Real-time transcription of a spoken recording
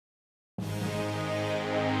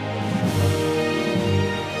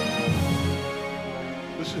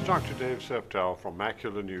This is Dr. Dave Seftel from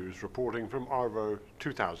Macular News reporting from ARVO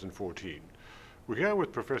 2014. We're here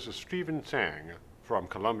with Professor Stephen Tsang from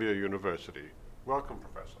Columbia University. Welcome,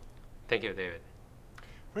 Professor. Thank you, David.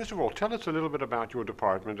 First of all, tell us a little bit about your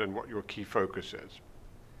department and what your key focus is.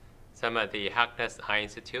 So I'm at the Harkness Eye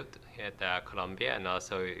Institute at Columbia, and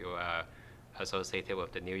also associated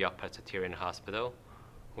with the New York Presbyterian Hospital.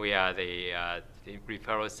 We are the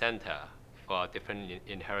referral center for different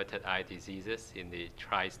inherited eye diseases in the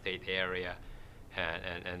tri-state area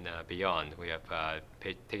and beyond. We have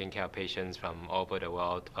taken care of patients from all over the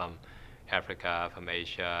world, from Africa, from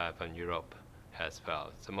Asia, from Europe as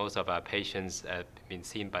well. So most of our patients have been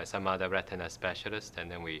seen by some other retina specialists,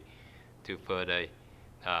 and then we do further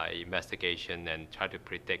investigation and try to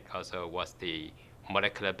predict also what's the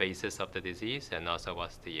molecular basis of the disease and also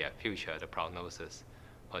what's the future, the prognosis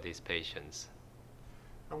for these patients.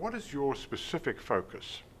 And what is your specific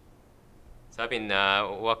focus? So I've been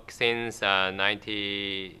working since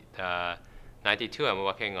 1992. I'm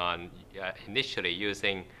working on initially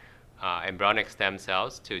using embryonic stem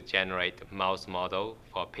cells to generate mouse model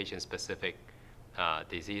for patient-specific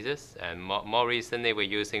diseases. And more recently, we're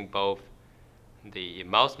using both the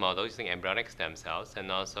mouse model using embryonic stem cells and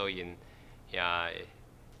also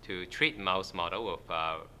to treat mouse model with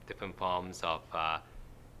different forms of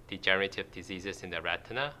degenerative diseases in the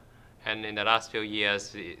retina. And in the last few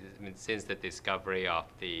years, since the discovery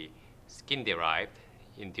of the skin-derived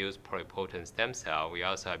induced pluripotent stem cell, we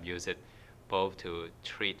also have used it both to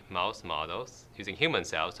treat mouse models, using human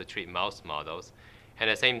cells to treat mouse models, and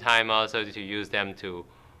at the same time also to use them to,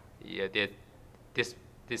 this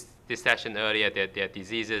session earlier, that there are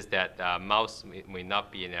diseases that mouse may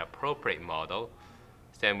not be an appropriate model,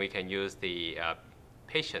 then we can use the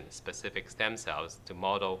patient-specific stem cells to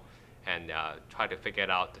model and try to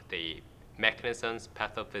figure out the mechanisms,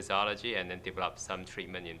 pathophysiology, and then develop some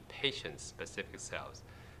treatment in patient-specific cells.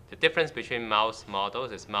 The difference between mouse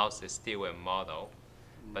models is mouse is still a model,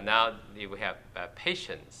 but now if we have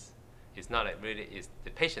patients, it's not it's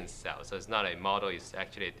the patient cell, so it's not a model, it's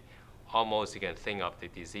actually almost you can think of the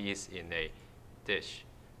disease in a dish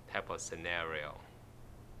type of scenario.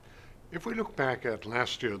 If we look back at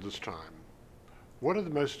last year this time, what are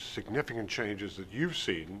the most significant changes that you've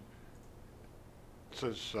seen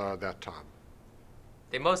since that time?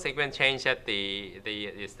 The most significant change that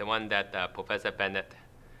is the one that Professor Bennett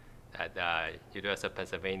at University of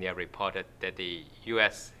Pennsylvania reported, that the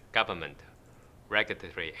U.S. government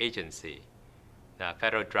regulatory agency, the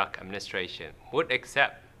Federal Drug Administration, would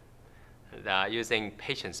accept using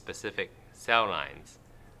patient-specific cell lines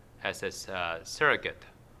as a surrogate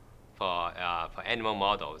for animal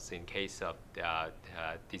models in case of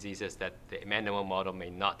diseases that the animal model may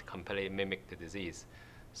not completely mimic the disease.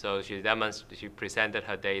 So she presented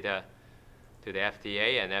her data to the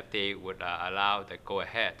FDA, and FDA would allow the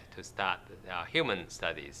go-ahead to start human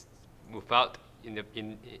studies. Without in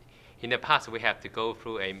the past, we have to go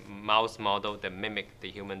through a mouse model that mimic the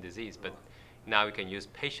human disease, but now we can use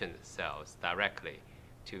patient cells directly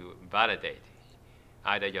to validate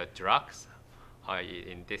either your drugs or,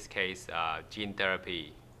 in this case, gene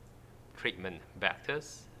therapy treatment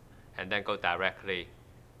vectors, and then go directly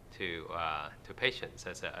to patients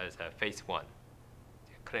as a phase 1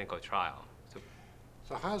 clinical trial.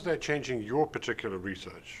 So how's that changing your particular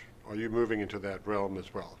research? Are you moving into that realm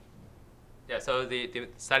as well? Yeah, so the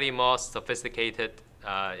slightly more sophisticated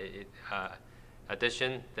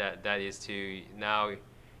addition that is to now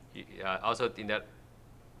also in the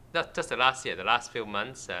not just the last year, the last few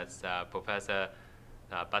months, as Professor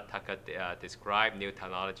Bud Tucker described, new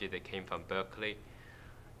technology that came from Berkeley,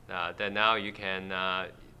 that now you can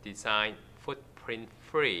design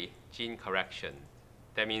footprint-free gene correction.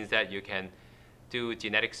 That means that you can do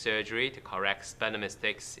genetic surgery to correct spelling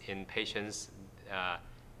mistakes in patients'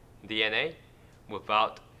 DNA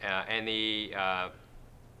without any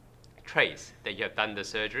trace that you have done the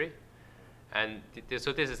surgery. And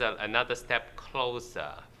so this is another step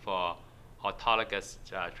closer for autologous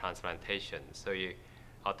transplantation. So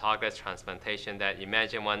autologous transplantation, that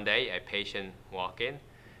imagine one day a patient walk in,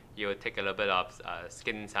 you take a little bit of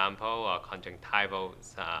skin sample or conjunctival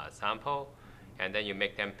sample, and then you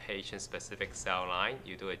make them patient-specific cell line.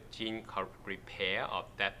 You do a gene repair of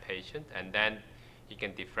that patient, and then you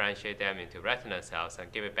can differentiate them into retinal cells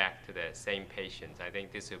and give it back to the same patient. I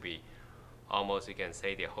think this will be almost, you can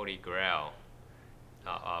say, the holy grail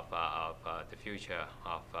of the future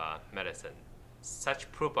of medicine.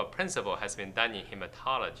 Such proof of principle has been done in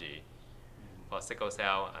hematology for sickle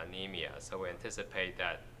cell anemia. So we anticipate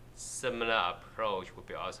that similar approach will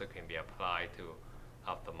be also can be applied to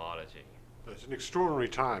ophthalmology. It's an extraordinary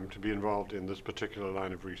time to be involved in this particular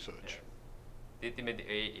line of research.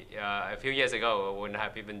 A few years ago, I wouldn't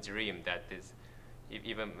have even dreamed that this,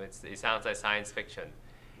 it sounds like science fiction.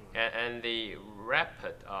 And the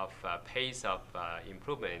rapid pace of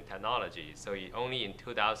improvement in technology. So only in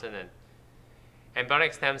 2000,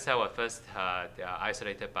 embryonic stem cell was first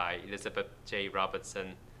isolated by Elizabeth J.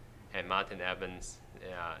 Robertson and Martin Evans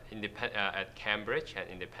at Cambridge, and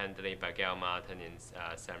independently by Gail Martin in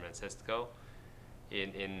San Francisco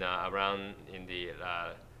around in the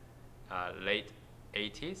late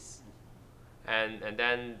 80s. And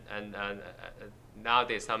then now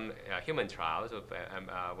there's some human trials with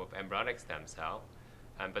embryonic stem cell,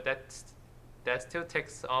 but that still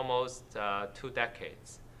takes almost 2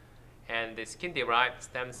 decades. And the skin-derived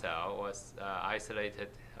stem cell was isolated,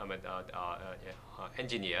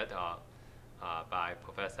 engineered by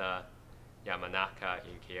Professor Yamanaka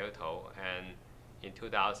in Kyoto, and in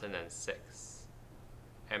 2006.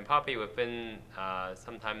 And probably within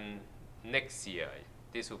sometime next year,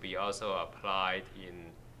 this will be also applied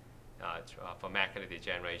for macular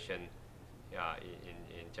degeneration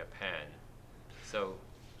in Japan. So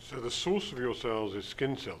the source of your cells is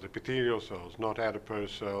skin cells, epithelial cells, not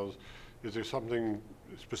adipose cells. Is there something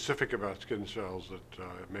specific about skin cells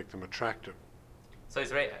that make them attractive? So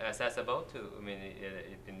it's very accessible to,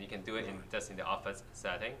 you can do it just in the office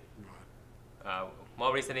setting. Right.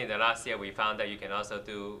 More recently, in the last year, we found that you can also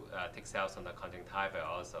take cells on the conjunctiva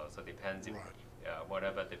also. So it depends if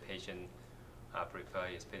whatever the patient prefer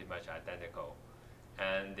is pretty much identical.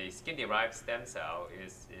 And the skin-derived stem cell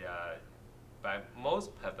is, by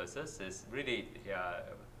most purposes, is really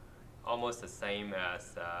almost the same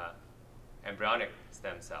as embryonic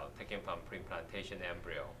stem cell taken from pre-implantation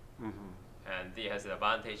embryo. Mm-hmm. And it has the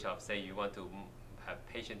advantage of, say, you want to have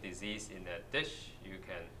patient disease in a dish, you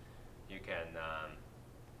can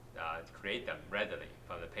create them readily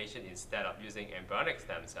from the patient instead of using embryonic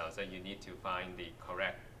stem cells. So you need to find the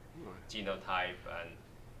correct genotype, and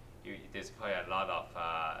there's probably a lot of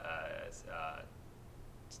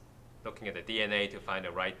looking at the DNA to find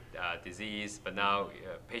the right disease. But now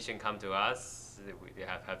patient come to us, they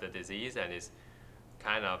have the disease, and it's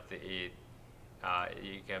kind of a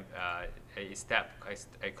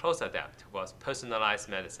closer step towards personalized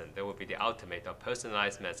medicine. That would be the ultimate of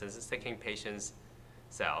personalized medicine. It's taking patients'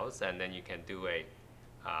 cells, and then you can do a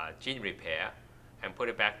gene repair and put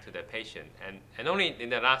it back to the patient. And only in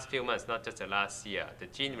the last few months, not just the last year, the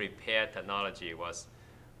gene repair technology was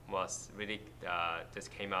really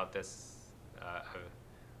just came out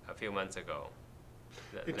a few months ago.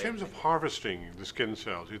 In terms of harvesting the skin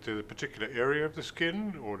cells, is there a particular area of the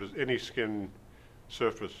skin, or does any skin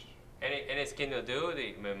surface? Any skin will do.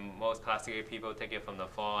 Most classically, people take it from the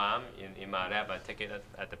forearm. In my lab, I take it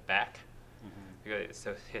at the back, because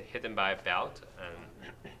it's hidden by a belt. And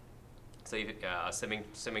so if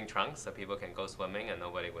swimming trunks, so people can go swimming and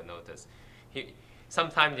nobody will notice.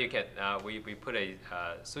 Sometimes you can we put a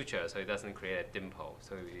suture so it doesn't create a dimple.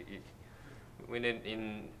 So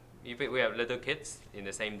if we have little kids in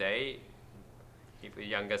the same day, if the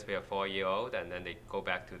youngest we have 4-year-old, and then they go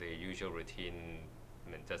back to the usual routine,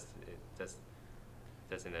 just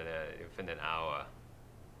within an hour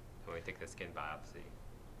when we take the skin biopsy.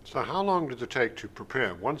 So how long does it take to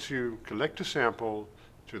prepare? Once you collect a sample,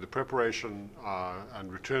 to the preparation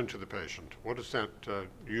and return to the patient, what is that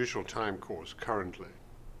usual time course currently?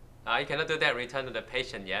 You cannot do that return to the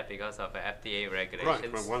patient yet because of FDA regulations.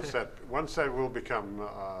 Right, but once that will become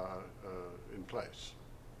in place.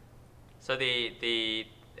 So to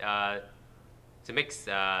make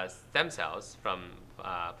stem cells from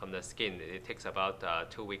the skin, it takes about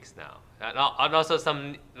 2 weeks now. And also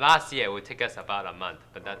last year it would take us about a month,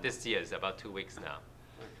 but this year is about 2 weeks now.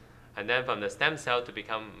 And then from the stem cell to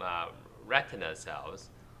become retina cells,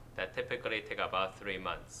 that typically take about 3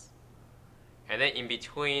 months. And then in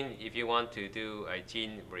between, if you want to do a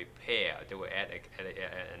gene repair, they will add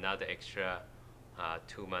another extra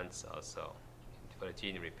 2 months or so for the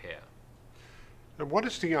gene repair. And what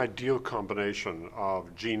is the ideal combination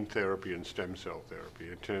of gene therapy and stem cell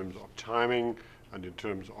therapy in terms of timing and in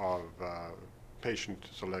terms of patient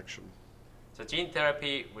selection? So gene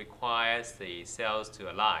therapy requires the cells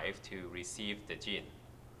to alive to receive the gene.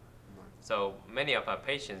 Right. So many of our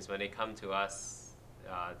patients, when they come to us,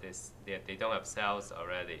 they don't have cells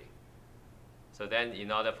already. So then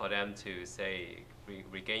in order for them to, say,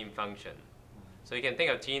 regain function. So you can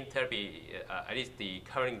think of gene therapy, at least the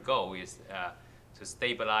current goal is to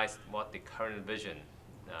stabilize what the current vision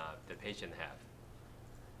the patient have.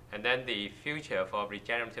 And then the future for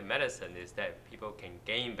regenerative medicine is that people can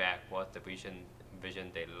gain back what the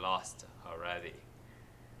vision they lost already.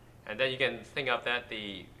 And then you can think of that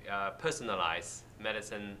the personalized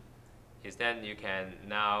medicine is then you can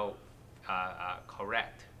now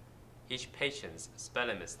correct each patient's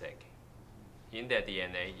spelling mistake in their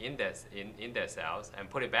DNA, in their cells, and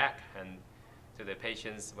put it back and to the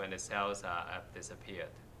patients when the cells have disappeared.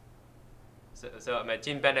 So I mean,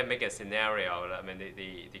 Gene Bennett make a scenario. I mean,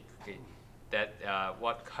 that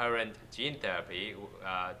what current gene therapy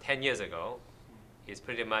 10 years ago is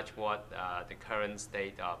pretty much what the current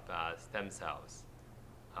state of stem cells.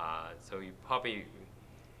 So you probably,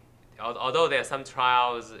 although there are some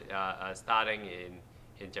trials starting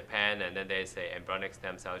in Japan, and then there's an embryonic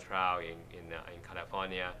stem cell trial in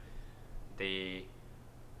California, the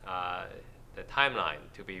timeline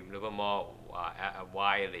to be a little more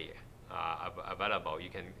widely available, you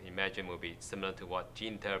can imagine will be similar to what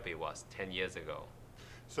gene therapy was 10 years ago.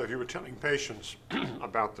 So if you were telling patients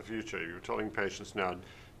about the future, you were telling patients now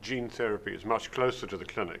gene therapy is much closer to the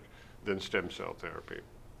clinic than stem cell therapy.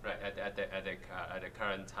 Right, at the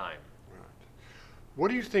current time. Right. What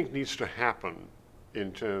do you think needs to happen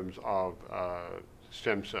in terms of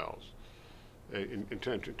stem cells in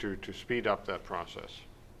terms to speed up that process?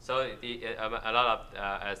 So a lot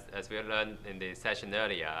of, as we learned in the session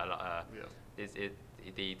earlier, is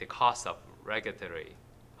the cost of regulatory.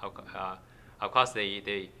 Of course,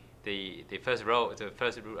 the first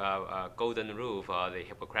golden rule for the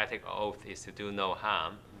Hippocratic Oath is to do no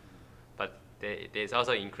harm, but there's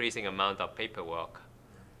also increasing amount of paperwork,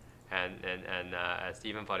 and as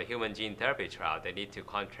even for the human gene therapy trial, they need to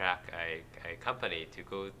contract a company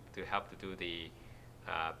to help to do the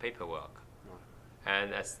paperwork.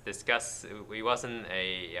 And as discussed, it wasn't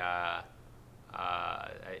a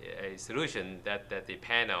solution that the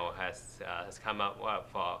panel has come up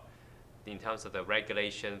for in terms of the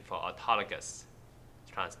regulation for autologous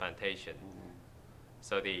transplantation.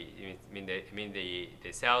 So the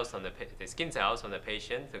cells on the skin cells on the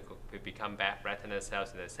patient could become back retina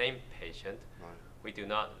cells in the same patient. Right. We do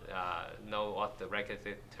not know what the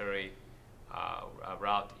regulatory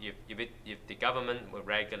route. If the government will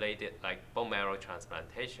regulate it like bone marrow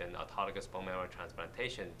transplantation, autologous bone marrow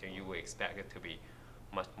transplantation, then you would expect it to be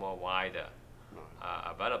much more wider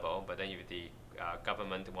available. But then if the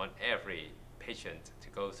government want every patient to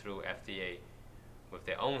go through FDA with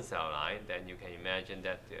their own cell line, then you can imagine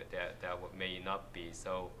that that may not be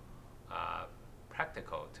so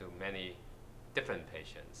practical to many different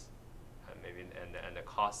patients. And the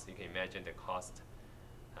cost, you can imagine the cost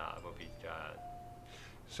will be.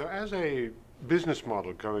 So as a business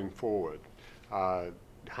model going forward,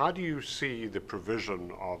 how do you see the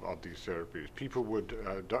provision of these therapies? People would,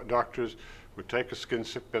 doctors would take a skin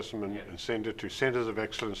specimen and send it to centers of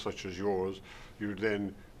excellence such as yours. You would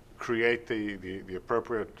then create the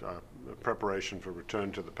appropriate preparation for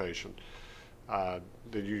return to the patient.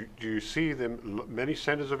 Do you see many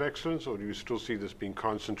centers of excellence, or do you still see this being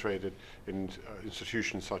concentrated in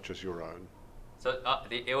institutions such as your own? So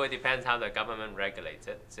it will depend how the government regulates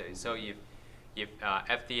it. So if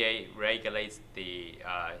FDA regulates the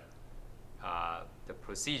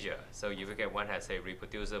procedure, so if you get one has a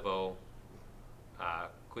reproducible,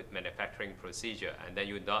 good manufacturing procedure, and then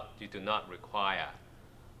you do not require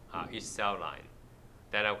each cell line,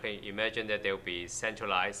 then I can imagine that there will be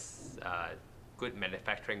centralized good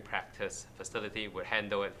manufacturing practice facility would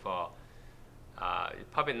handle it for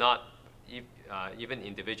probably not even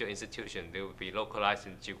individual institutions. They would be localized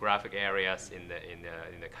in geographic areas in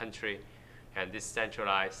the country, and this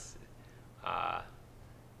centralized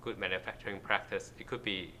good manufacturing practice, it could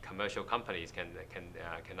be commercial companies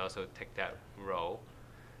can also take that role.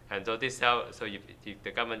 And so this so if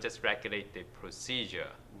the government just regulate the procedure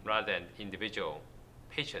rather than individual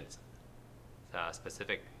patients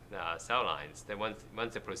specific cell lines, then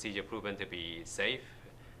once the procedure proven to be safe,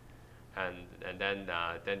 and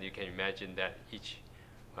then you can imagine that each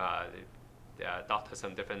doctors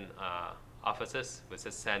from different offices would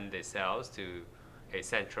just send the cells to a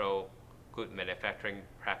central good manufacturing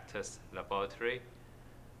practice laboratory,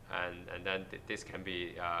 and then this can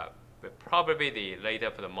be but probably later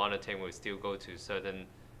for the monitoring will still go to certain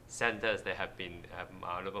centers that have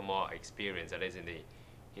a little more experience, at least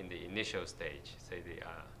in the initial stage.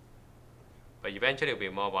 But eventually it will be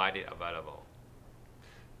more widely available.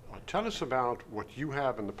 Tell us about what you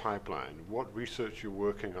have in the pipeline, what research you're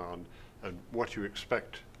working on, and what you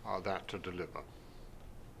expect that to deliver.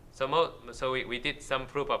 So we did some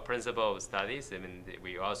proof of principle studies. I mean,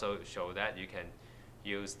 we also show that you can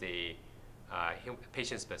use the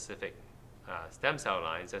patient-specific stem cell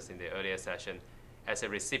lines, as in the earlier session, as a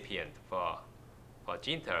recipient for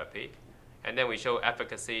gene therapy. And then we show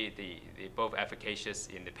efficacy, both efficacious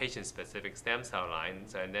in the patient-specific stem cell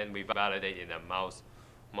lines, and then we validate in a mouse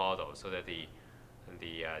model so that the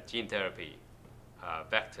gene therapy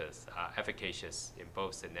vectors are efficacious in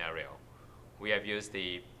both scenarios. We have used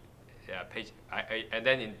the and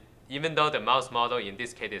then even though the mouse model in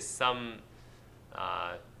this case is some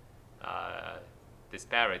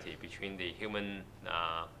disparity between the human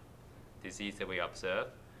disease that we observe,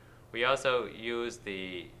 we also use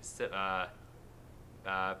the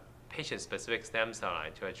patient-specific stem cell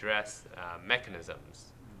line to address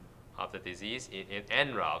mechanisms of the disease in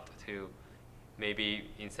en route to maybe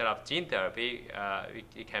instead of gene therapy,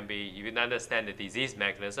 it can be, if you understand the disease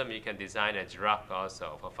mechanism, you can design a drug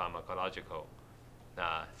also for pharmacological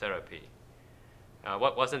therapy.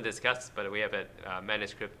 What wasn't discussed, but we have a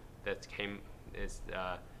manuscript that came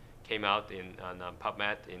out on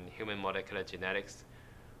PubMed in Human Molecular Genetics.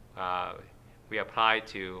 We applied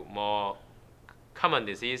to more common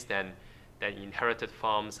disease than inherited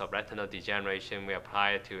forms of retinal degeneration. We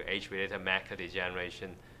apply it to age-related macular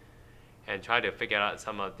degeneration and try to figure out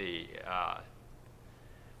some of the,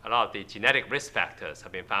 a lot of the genetic risk factors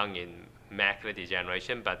have been found in macular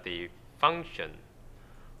degeneration, but the function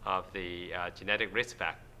of the genetic risk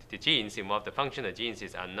factor, the genes involved, the function of genes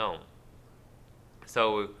is unknown.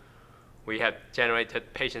 So we have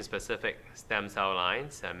generated patient-specific stem cell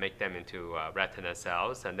lines and make them into retina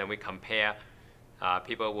cells, and then we compare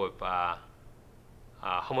people with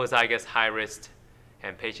homozygous high risk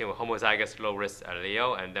and patient with homozygous low risk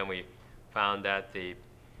allele, and then we found that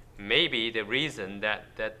maybe the reason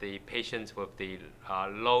that the patients with the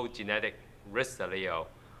low genetic risk allele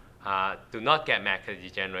do not get macular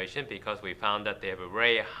degeneration because we found that they have a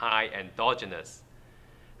very high endogenous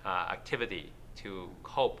activity to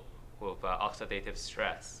cope with oxidative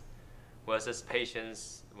stress, versus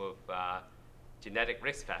patients with genetic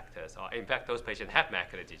risk factors, or in fact those patients have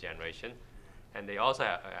macular degeneration, and they also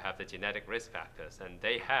have the genetic risk factors, and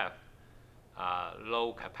they have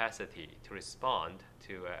low capacity to respond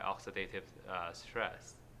to oxidative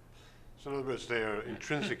stress. So in other words, their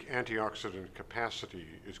intrinsic antioxidant capacity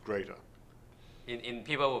is greater. In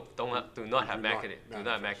people who do not have macular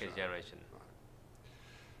degeneration. Right.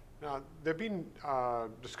 Now, there have been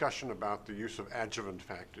discussion about the use of adjuvant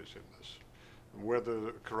factors in this, and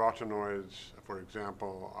whether carotenoids, for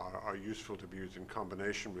example, are useful to be used in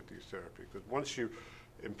combination with these therapies. Because once you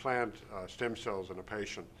implant stem cells in a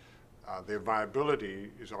patient, their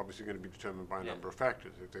viability is obviously going to be determined by a number of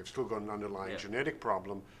factors. If they've still got an underlying genetic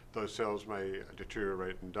problem, those cells may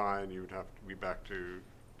deteriorate and die, and you would have to be back to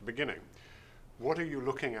the beginning. What are you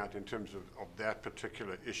looking at in terms of that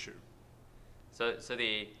particular issue? So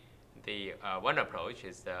the one approach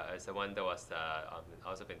is the one that was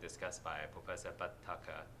also been discussed by Professor Bud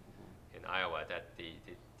Tucker in Iowa, that the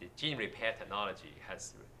gene repair technology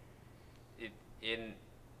has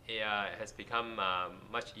become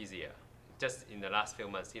much easier just in the last few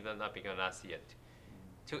months, even not begun last year.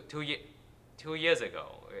 2 years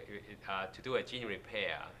ago, to do a gene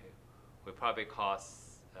repair would probably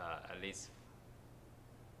cost at least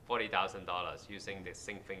 $40,000 using the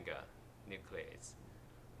zinc finger nuclease.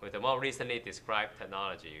 With the more recently described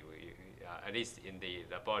technology, at least in the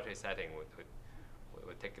laboratory setting,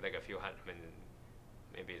 would take like a few hundred,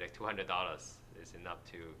 maybe like $200 is enough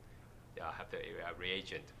to have the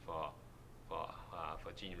reagent for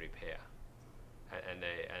gene repair,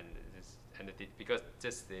 because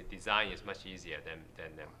just the design is much easier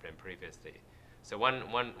than previously. So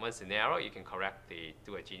one scenario, you can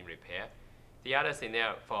do a gene repair. The other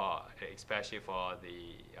scenario, especially for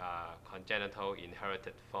the congenital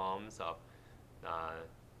inherited forms of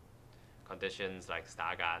conditions like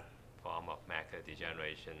Stargardt form of macular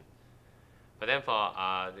degeneration. But then for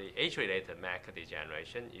the age-related macular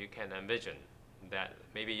degeneration, you can envision that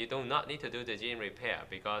maybe you do not need to do the gene repair,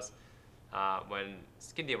 because when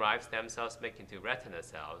skin-derived stem cells make into retina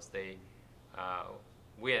cells,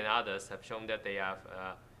 we and others have shown that they are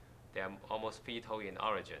almost fetal in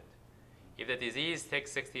origin. If the disease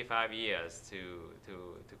takes 65 years to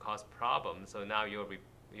cause problems, so now you're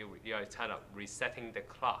kind of resetting the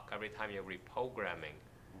clock every time you're reprogramming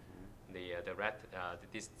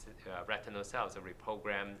these retinal cells to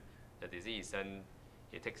reprogram the disease, and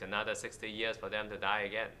it takes another 60 years for them to die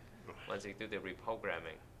again once you do the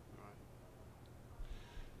reprogramming.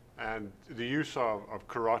 Right. And the use of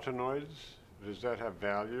carotenoids, does that have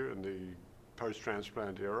value in the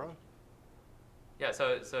post-transplant era? Yeah.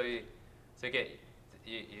 So again,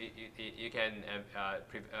 you can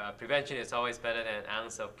prevention is always better than an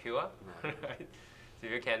ounce of cure. Right. Right? So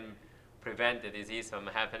if you can prevent the disease from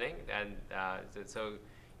happening, and so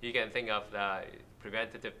you can think of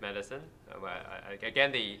preventative medicine.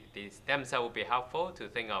 Again, the stem cell would be helpful to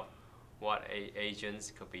think of what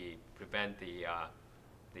agents could be prevent the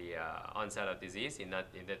onset of disease in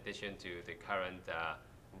addition to the current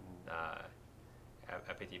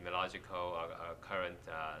epidemiological or current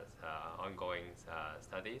ongoing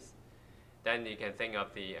studies. Then you can think of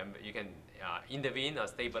you can intervene or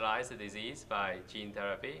stabilize the disease by gene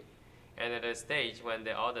therapy. And at a stage when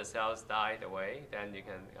all the cells died away, then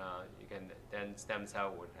then stem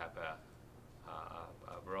cell would have a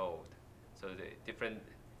role. So the different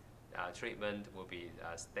treatment will be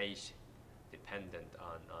stage dependent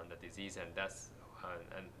on the disease, and that's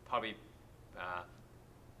and probably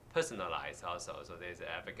personalized also. So there's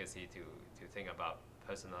advocacy to think about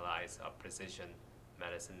personalized or precision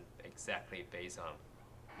medicine exactly based on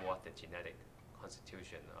what the genetic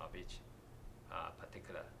constitution of each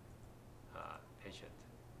particular patient.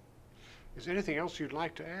 Is there anything else you'd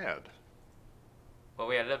like to add? Well,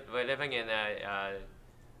 we're living in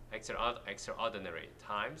extraordinary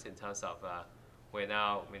times in terms of we're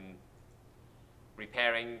now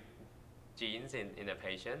repairing genes in a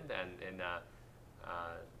patient and in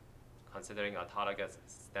considering autologous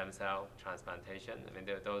stem cell transplantation. I mean,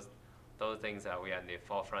 those things we are in the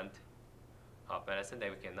forefront of medicine that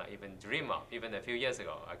we cannot even dream of. Even a few years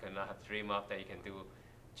ago, I could not have dreamed of that you can do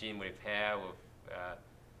gene repair with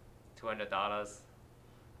 $200,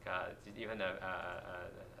 even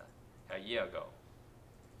a year ago.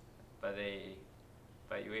 But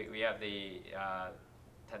we have the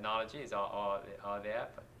technology is all there,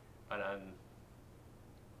 but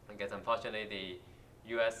I guess unfortunately the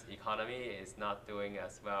U.S. economy is not doing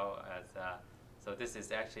as well as. So this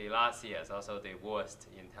is actually last year is also the worst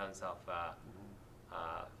in terms of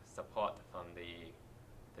support from the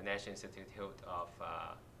National Institute of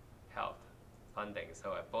Health funding.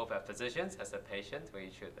 So both as physicians, as a patient, we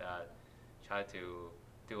should try to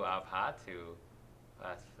do our part to.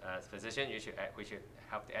 As physicians, we should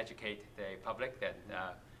help to educate the public that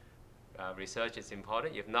research is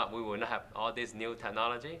important. If not, we will not have all this new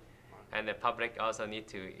technology. And the public also need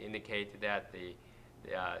to indicate that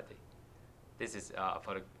this is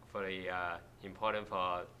important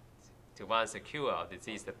to once cure of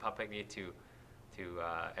disease. The public need to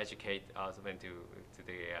educate also to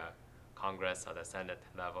the Congress or the Senate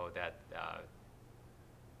level that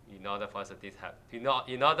in order for us to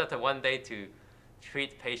in order to one day to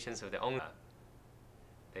treat patients with their own,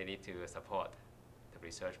 they need to support the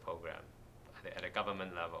research program at a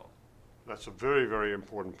government level. That's a very, very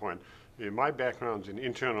important point. My background's in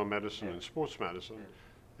internal medicine and sports medicine,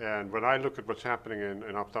 and when I look at what's happening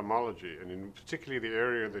in ophthalmology, and in particularly the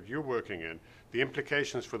area that you're working in, the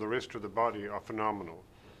implications for the rest of the body are phenomenal.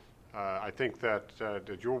 I think that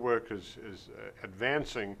your work is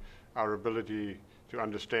advancing our ability to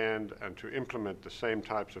understand and to implement the same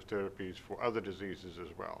types of therapies for other diseases as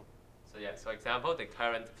well. So yes, for example, the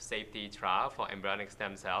current safety trial for embryonic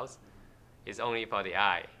stem cells is only for the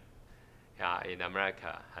eye in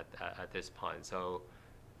America at this point. So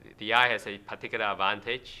the eye has a particular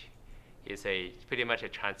advantage. It's pretty much a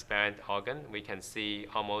transparent organ. We can see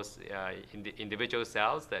almost individual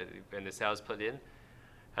cells that when the cells put in,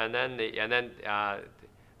 and then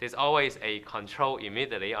there's always a control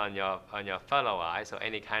immediately on your fellow eye. So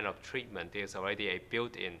any kind of treatment, there's already a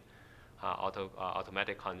built-in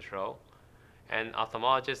automatic control. And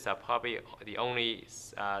ophthalmologists are probably the only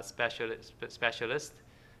specialist,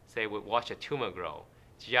 say, would watch a tumor grow.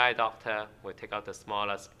 GI doctor would take out the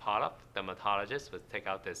smallest polyp. Dermatologist would take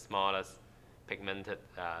out the smallest pigmented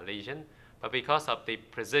lesion. But because of the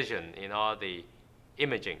precision in all the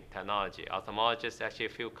imaging technology, ophthalmologists actually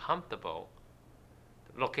feel comfortable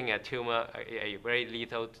looking at tumor, a very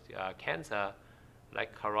lethal cancer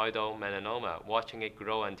like choroidal melanoma, watching it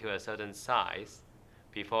grow until a certain size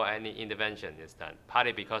before any intervention is done,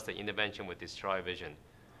 partly because the intervention would destroy vision.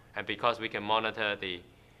 And because we can monitor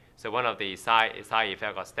so one of the side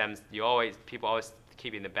effects of stems, people always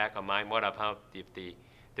keep in the back of mind, what about if the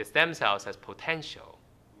stem cells has potential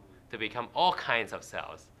to become all kinds of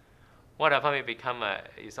cells? What about it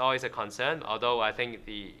it's always a concern, although I think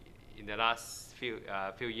in the last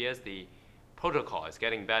few years, the protocol is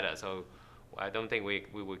getting better. So I don't think we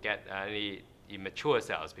will get any immature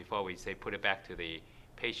cells before we say put it back to the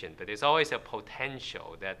patient. But there's always a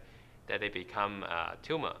potential that they become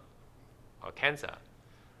tumor or cancer.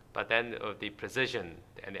 But then the precision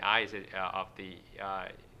and the eyes of the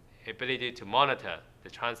ability to monitor the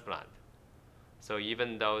transplant. So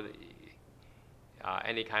even though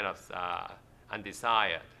any kind of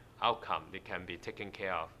undesired outcome, they can be taken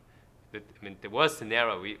care of. The worst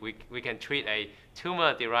scenario, we can treat a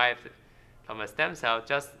tumor derived from a stem cell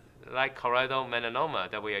just like choroidal melanoma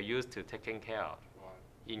that we are used to taking care of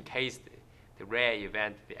in case the rare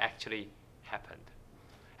event actually happened.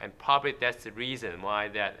 And probably that's the reason why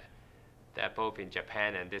that both in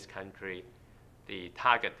Japan and this country, the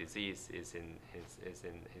target disease is in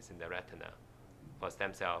the retina for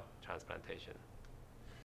stem cell transplantation.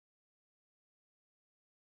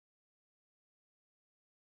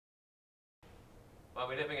 Well,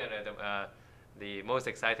 we're living at the most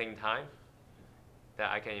exciting time that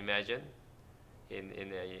I can imagine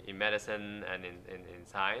in medicine and in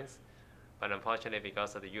science. But unfortunately,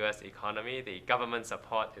 because of the U.S. economy, the government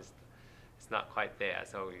support is not quite there.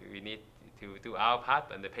 So we need to do our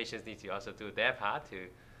part, and the patients need to also do their part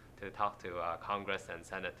to talk to Congress and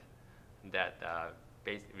Senate that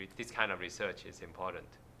this kind of research is important.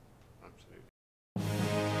 Absolutely.